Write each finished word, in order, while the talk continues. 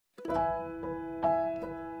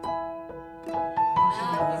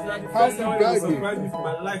Happy birthday. Surprise me for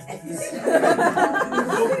my life.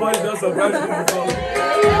 Nobody does surprise me before.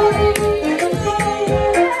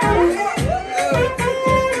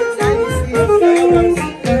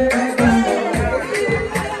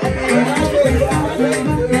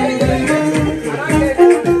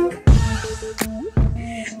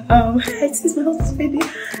 It is my husband's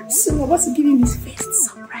birthday, so I'm about to give him his first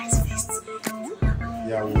surprise feast.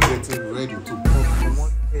 Yeah, we're getting ready to pop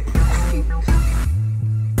one.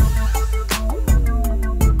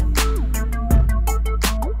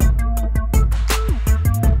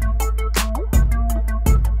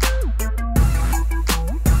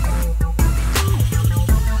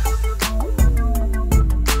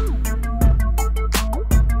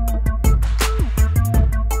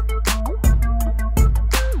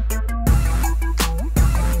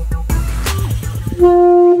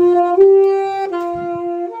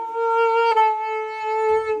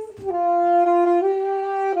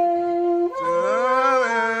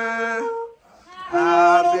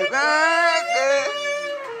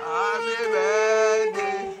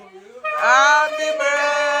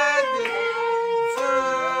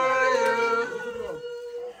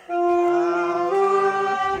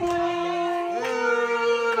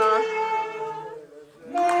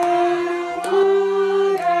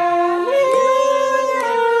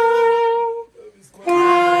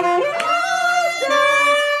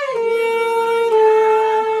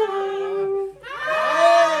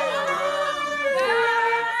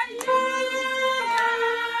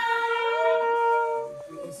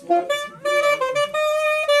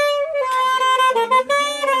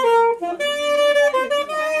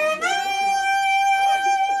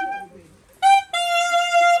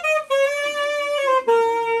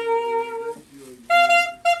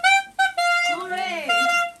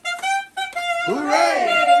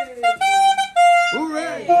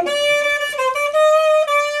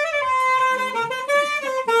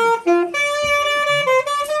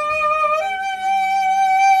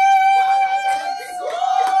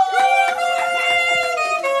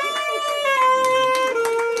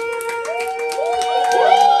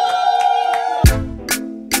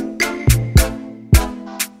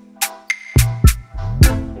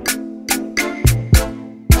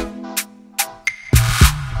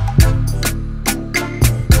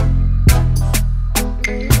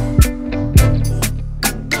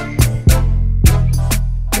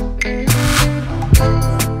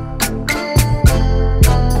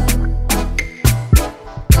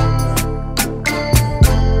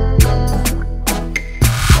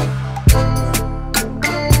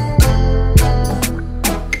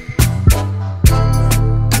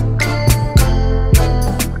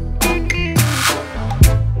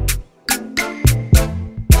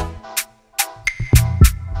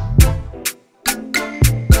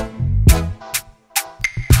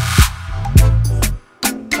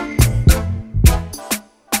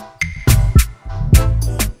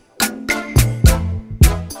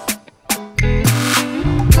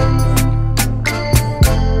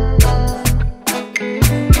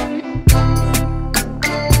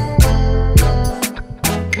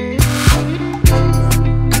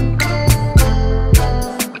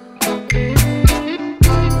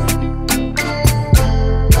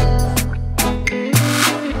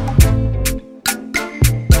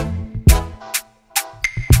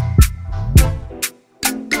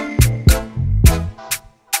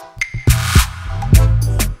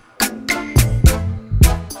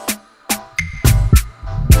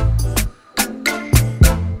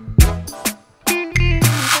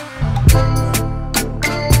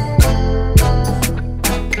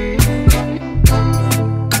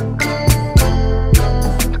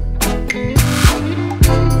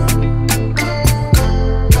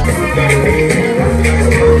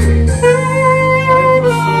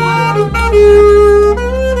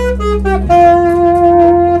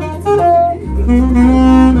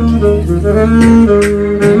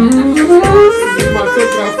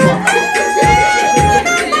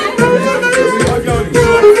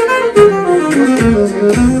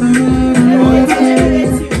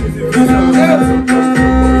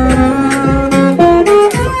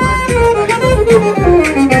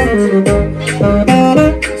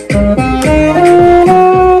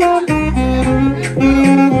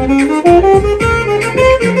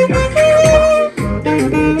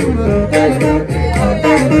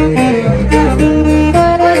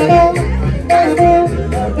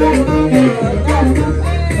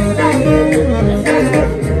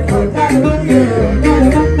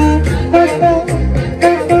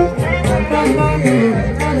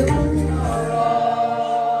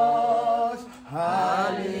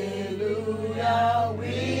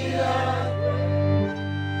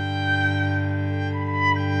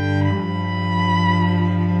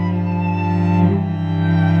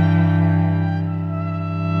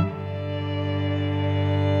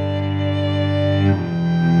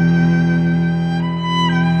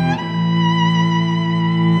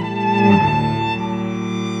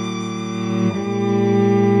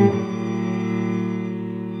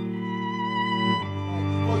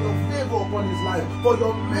 for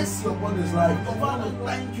your mercy upon his life. Father,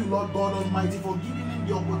 thank you, Lord God Almighty, for giving him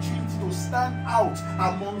the opportunity to stand out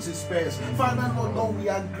amongst his peers. Father, Lord God, we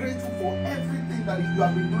are grateful for everything that you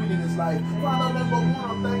have been doing in his life. Father, Lord God, we want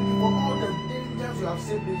to thank you for all the dangers you have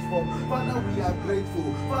saved us from. Father, we are grateful.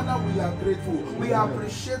 Father, we are grateful. We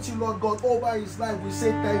appreciate you, Lord God, over his life. We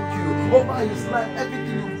say thank you. Over his life,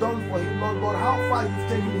 everything you've done for him, Lord God, how far you've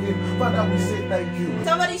taken him. Father, we say thank you.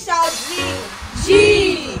 Somebody shout G.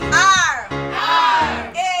 G. R.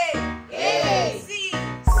 R. A. A. C. C.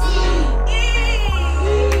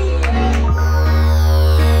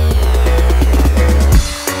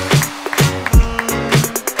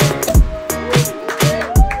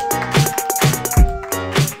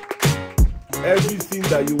 Everything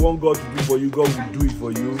that you want God to do for you, God will do it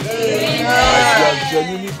for you. Amen. As you have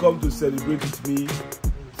genuinely come to celebrate with me,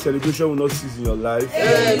 celebration will not cease in your life.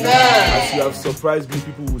 Amen. As you have surprised me,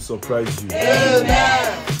 people will surprise you.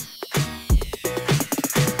 Amen.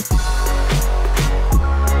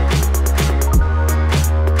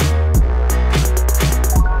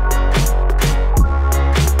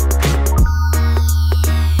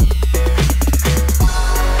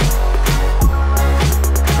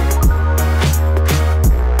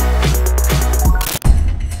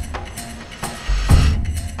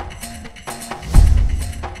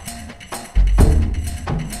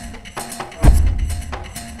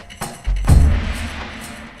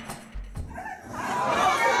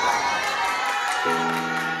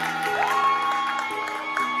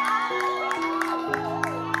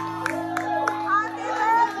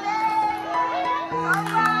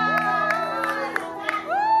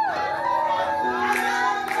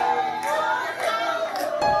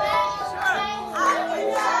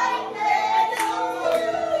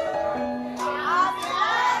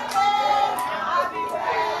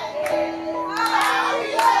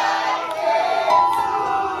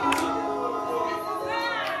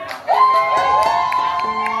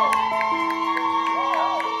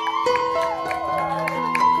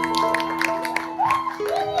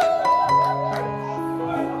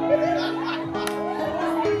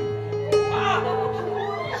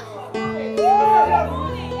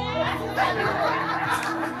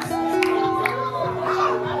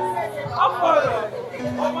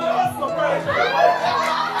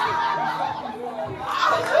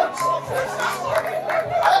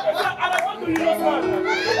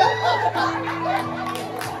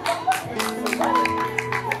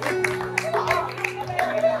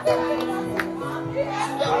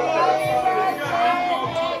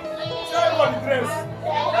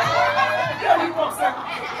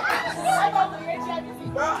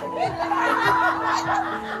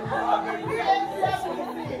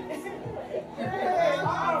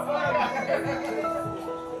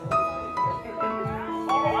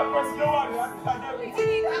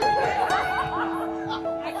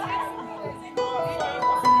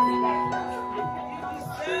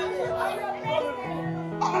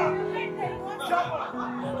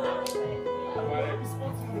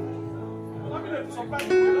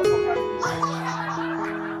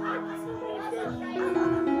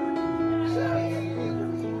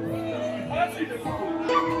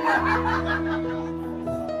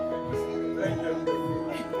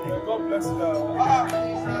 God bless you.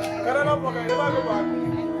 Can I not never go back?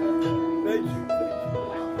 Thank you.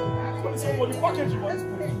 So for the package you want to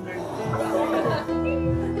put in there.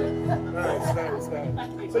 Nice.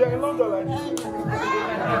 So you're in London like this.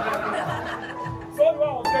 So I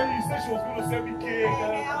was telling you, said she was going to send me cake.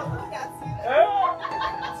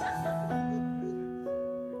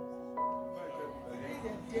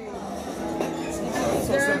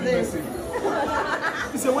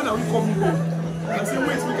 He said, when are we coming home? I said,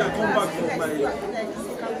 wait, we can come back from my...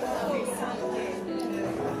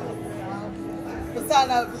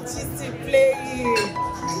 playing,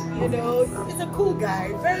 you know, he's a cool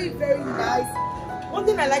guy, very, very nice. One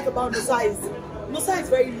thing I like about Nosa is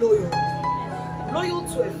very loyal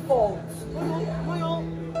to a fault. Loyal.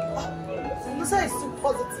 Nosa is too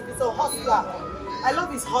positive. He's a hustler. I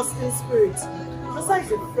love his hustling spirit. Nosa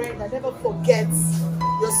is a friend that never forgets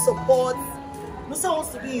your support. Nosa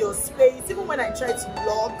wants to be in your space. Even when I try to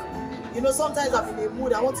vlog, you know, sometimes I'm in a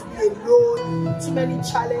mood, I want to be alone, too many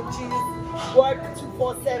challenges, work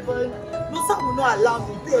 247. Nosa will not allow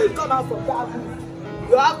me. They come out from that mood.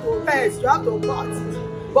 You have to rest, you have to party.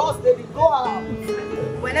 Boss, baby, go out.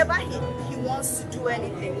 Whenever he wants to do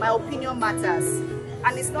anything, my opinion matters.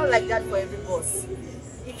 And it's not like that for every boss.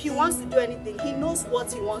 If he wants to do anything, he knows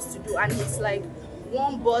what he wants to do. And he's like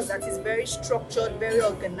one boss that is very structured, very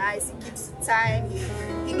organized. He keeps time.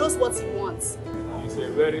 He knows what he wants. He's a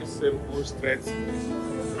very simple,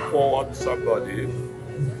 straightforward somebody.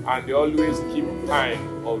 and they always keep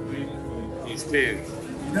time of doing his things.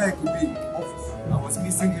 You know, it could be office. I was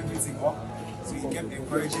missing everything up, so he kept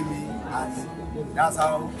encouraging me, and that's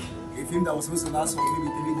how a film that was supposed to last for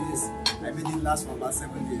maybe 3 days, I made it last for about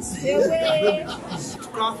 7 days. His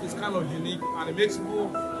craft is kind of unique and it makes people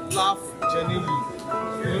laugh genuinely.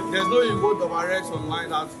 There's no you go to MRS online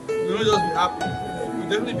that you don't just be happy. You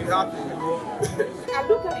definitely be happy, you know. I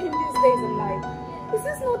look at him these days and like, is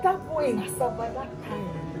this not that boy in Asa by that time?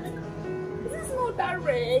 Is this not that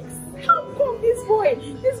Rex? How come this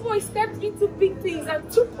boy stepped into big things and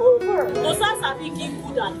took over? Nosas are giving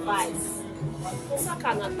good advice. Nosa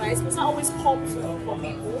can advise. Nosa always comes for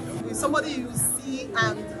people. With somebody you see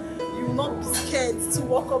and you will not be scared to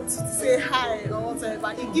walk up to say hi or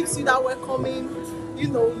whatever. He gives you that welcoming, you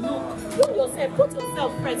know, look. Put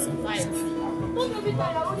yourself first sometimes. Don't every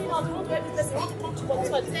time you're running out, you want to every person, you want to come to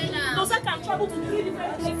godson. Nosa can travel to 3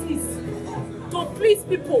 different places to please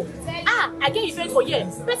people. I get event for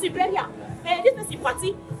years. Person burial. This person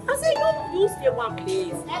party. I say you stay one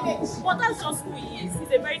place. But that's just who he is.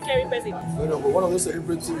 He's a very caring person. You know, but one of those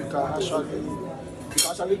celebrities you can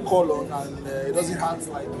actually call on, and it doesn't have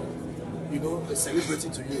like, you know, a celebrity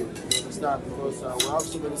to you. You understand? Because we have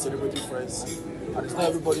so many celebrity friends, and it's not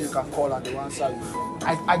everybody you can call and they will answer you.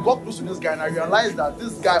 I got close to this guy and I realized that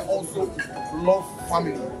this guy also loves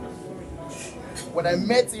family. When I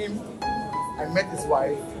met him, I met his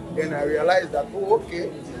wife, then I realized that, oh,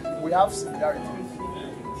 okay, we have similarities.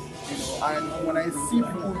 You know, and when I see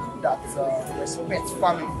people that respect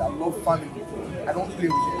family, that love family, I don't play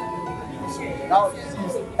with them. So now,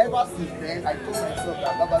 ever since then, I told myself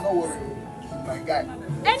that, Baba, don't worry, my guy.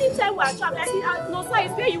 Anytime we are traveling, I see Nosa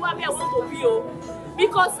is where you are, where I want to be.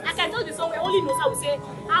 Because I can tell you somewhere, only Nosa will say,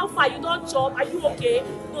 how far, you don't chop, are you okay?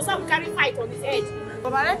 Nosa will carry fight on his head.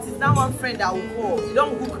 Baba Rex is that one friend that will call. You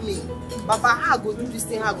don't hook me. Baba, how go do this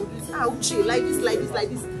thing, how go do this, how chill, like this, like this, like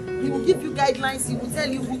this. He will give you guidelines, he will tell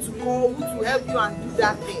you who to call, who to help you and do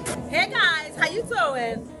that thing. Hey guys, how you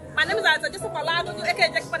doing? My name is Joseph Alado.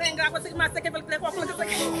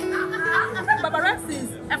 Baba Rex is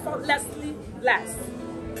effortlessly blessed.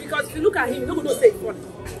 Because if you look at him, you're not going to say it's funny.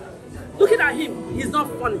 Looking at him, he's not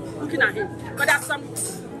funny. Looking at him. But there are some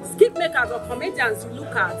skip makers or comedians you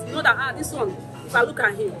look at, you know that, this one, if I look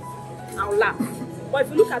at him, I'll laugh. But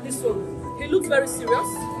if you look at this one, he looks very serious.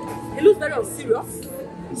 He looks very unserious.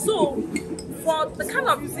 So, for the kind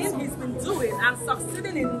of thing he's been doing and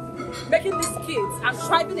succeeding in making these kids and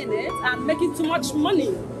thriving in it and making too much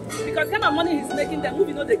money, because the kind of money he's making, the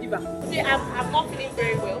movie, they give up. I'm not feeling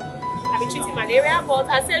very well. I've been treating malaria, but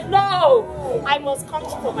I said, no, I must come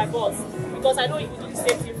for my boss because I know he will do the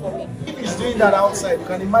same thing for me. If he's doing that outside, you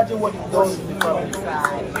can imagine what he does in the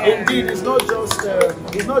family. Indeed, it's not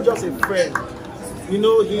just a friend. You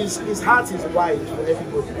know, his heart is wide for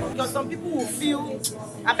everybody. Because some people will feel,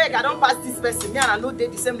 I beg, I don't pass this person, me and I know they're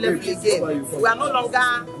the same level again. We are no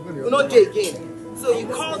longer, we not there again. So you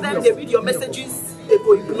call them, they read your messages, they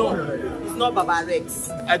go ignore. It's not Baba Rex.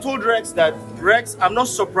 I told Rex that, Rex, I'm not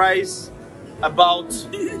surprised about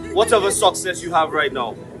whatever success you have right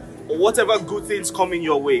now, or whatever good things coming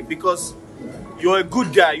your way, because you're a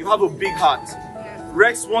good guy, you have a big heart.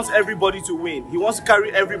 Rex wants everybody to win. He wants to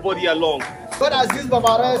carry everybody along. God has used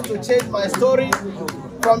Baba Rex to change my story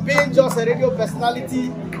from being just a radio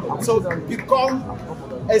personality to become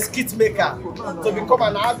a skit maker, to become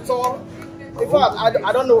an actor. In fact,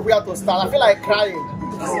 I don't know where to start. I feel like crying.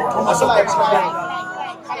 I feel like crying.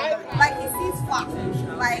 Like he sees far,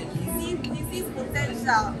 like he sees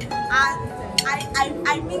potential, and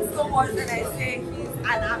I mean so much when I say he's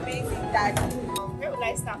an amazing daddy. Where will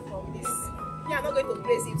I start from this? I'm not going to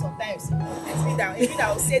praise him sometimes. It's me that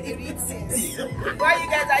will say the real things. Why you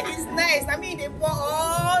guys are, he's nice. I mean, they pour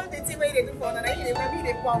all the things they do for and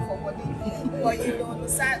they pour for body. But you know,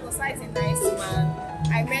 Nosa is a nice man.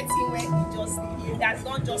 I met him when he has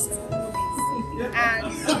done just 2 movies. And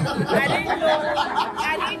I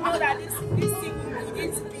didn't know that this thing would be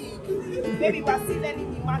this big. Maybe we're still learning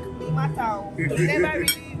the matter. We never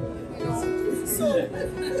really, you know. So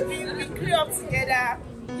we grew up together.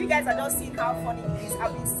 You guys are just seeing how funny it is.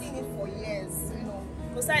 I've been seeing it for years, you know.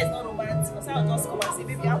 Nosa is not romantic. Nosa will just come and say,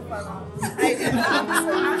 baby, have fun. I've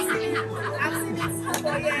seen it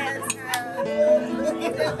for years.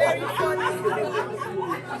 It's very funny.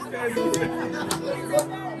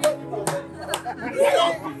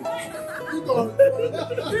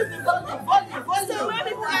 So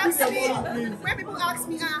when people ask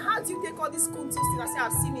me, how do you take all these cool tips? I say,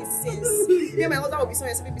 I've seen it since. Yeah, my husband will be so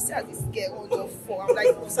nice. Maybe see how this girl will just fall. I'm like,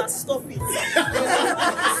 Nosa, stop it. So,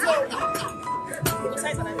 Nosa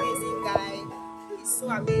is an amazing guy. He's so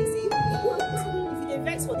amazing. If you they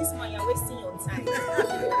vex for this man, you're wasting your time.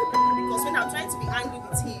 Because when I'm trying to be angry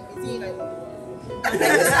with him, he's saying like,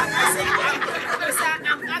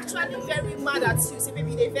 I'm actually very mad at you. Say,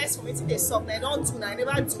 baby, they vex for me till they suck. I don't do, I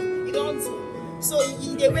never do. You don't do. So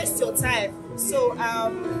they waste your time. So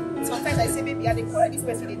sometimes I say, baby, I they call this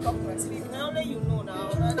person, they talk to me. I say, baby, now only you know now,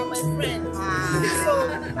 they're my friend.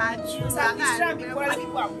 So I'm trying to be quarreling,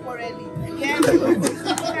 people are quarreling. Yeah, sometimes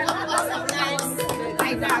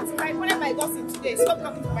like that. If I wanted my godson today, stop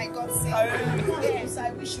coming to my godson. Yes,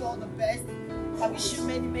 I wish you all the best. I wish you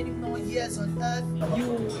many, many more years on earth.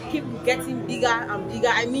 You keep getting bigger and bigger.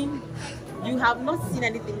 I mean, you have not seen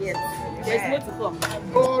anything yet. There's more to come.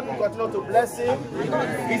 God will continue to bless him.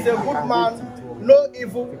 He's a good man. No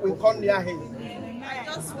evil will come near him. I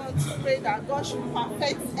just want to pray that God should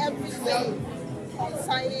perfect everything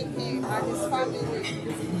concerning him and his family.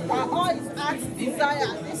 That all his heart's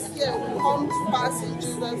desire this year will come to pass in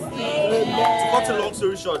Jesus' name. To cut a long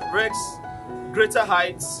story short, Rex, greater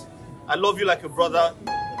heights. I love you like a brother.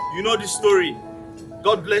 You know the story.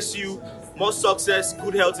 God bless you. More success,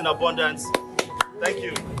 good health and abundance. Thank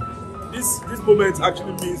you. This moment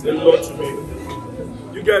actually means a lot to me.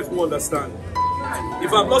 You guys will understand.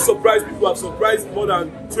 If I'm not surprised, people have surprised more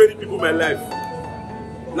than 20 people in my life.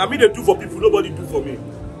 Now me they do for people, nobody do for me.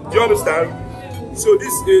 Do you understand? So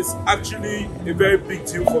this is actually a very big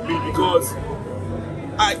deal for me because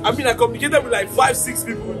I communicated with like 5-6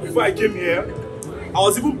 people before I came here. I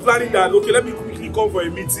was even planning that, okay, let me quickly come for a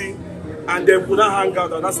meeting and then we'll not hang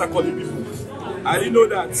out and not start calling people. I didn't know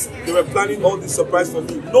that they were planning all this surprise for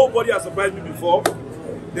me. Nobody has surprised me before.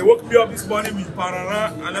 They woke me up this morning with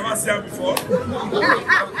parara. I never seen them before.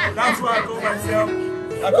 That's why I call myself.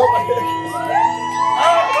 I call myself. Oh,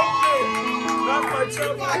 that's my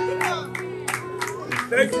job.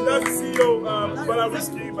 Thank you. That's the CEO,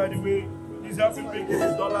 Balarisky, by the way. He's helping me get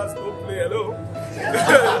his dollars. Don't play. Hello.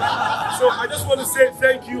 So I just want to say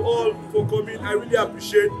thank you all for coming. I really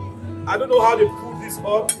appreciate. I don't know how they pulled this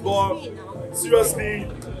up, but seriously,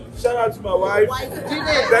 shout out to my wife.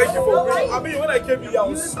 Thank you for bringing. I mean, when I came here, I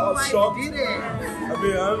was shocked. I mean, I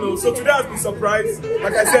don't know. So today has been surprised.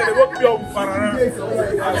 Like I said, they woke me up with Parara.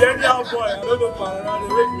 I'm the anyhow boy. I don't know Parara. They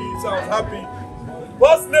wake me, so I was happy.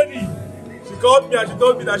 Boss lady, she called me and she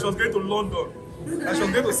told me that she was going to London. And she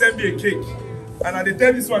was going to send me a cake. And I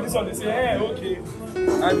tell this one, they say, hey, okay.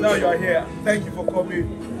 And now you are here. Thank you for coming.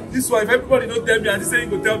 This one, if everybody don't tell me, I just say you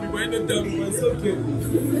go tell me, but you don't tell me, but it's okay.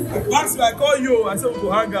 Max, I call you, I said we go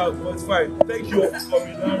hang out, but it's fine. Thank you all for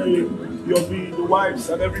coming, Larry, Yobi, the wives,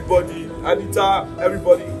 and everybody, Anita,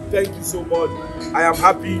 everybody. Thank you so much. I am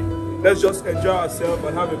happy. Let's just enjoy ourselves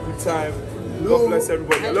and have a good time. God bless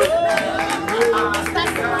everybody. Hello.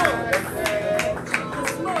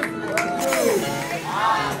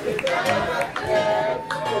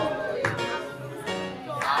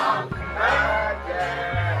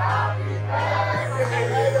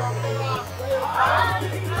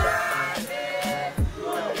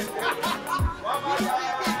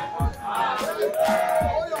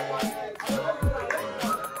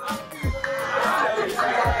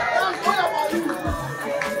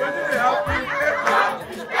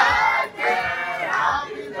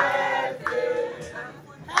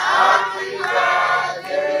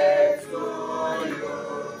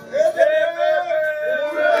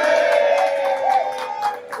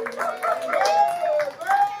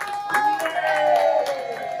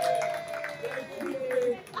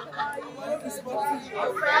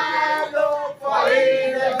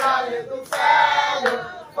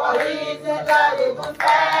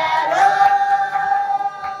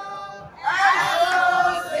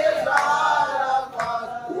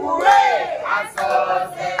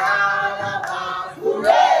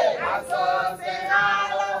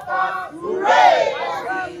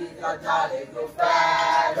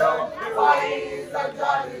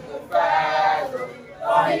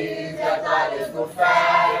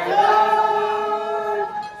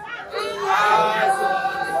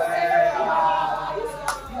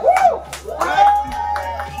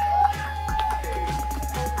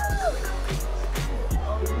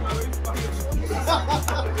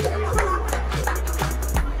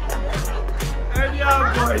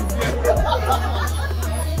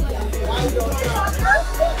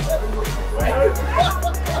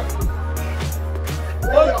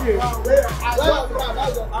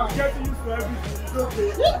 I'm getting used to everything. It's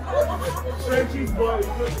okay. Trenches boy, it's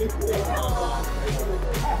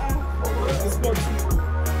okay.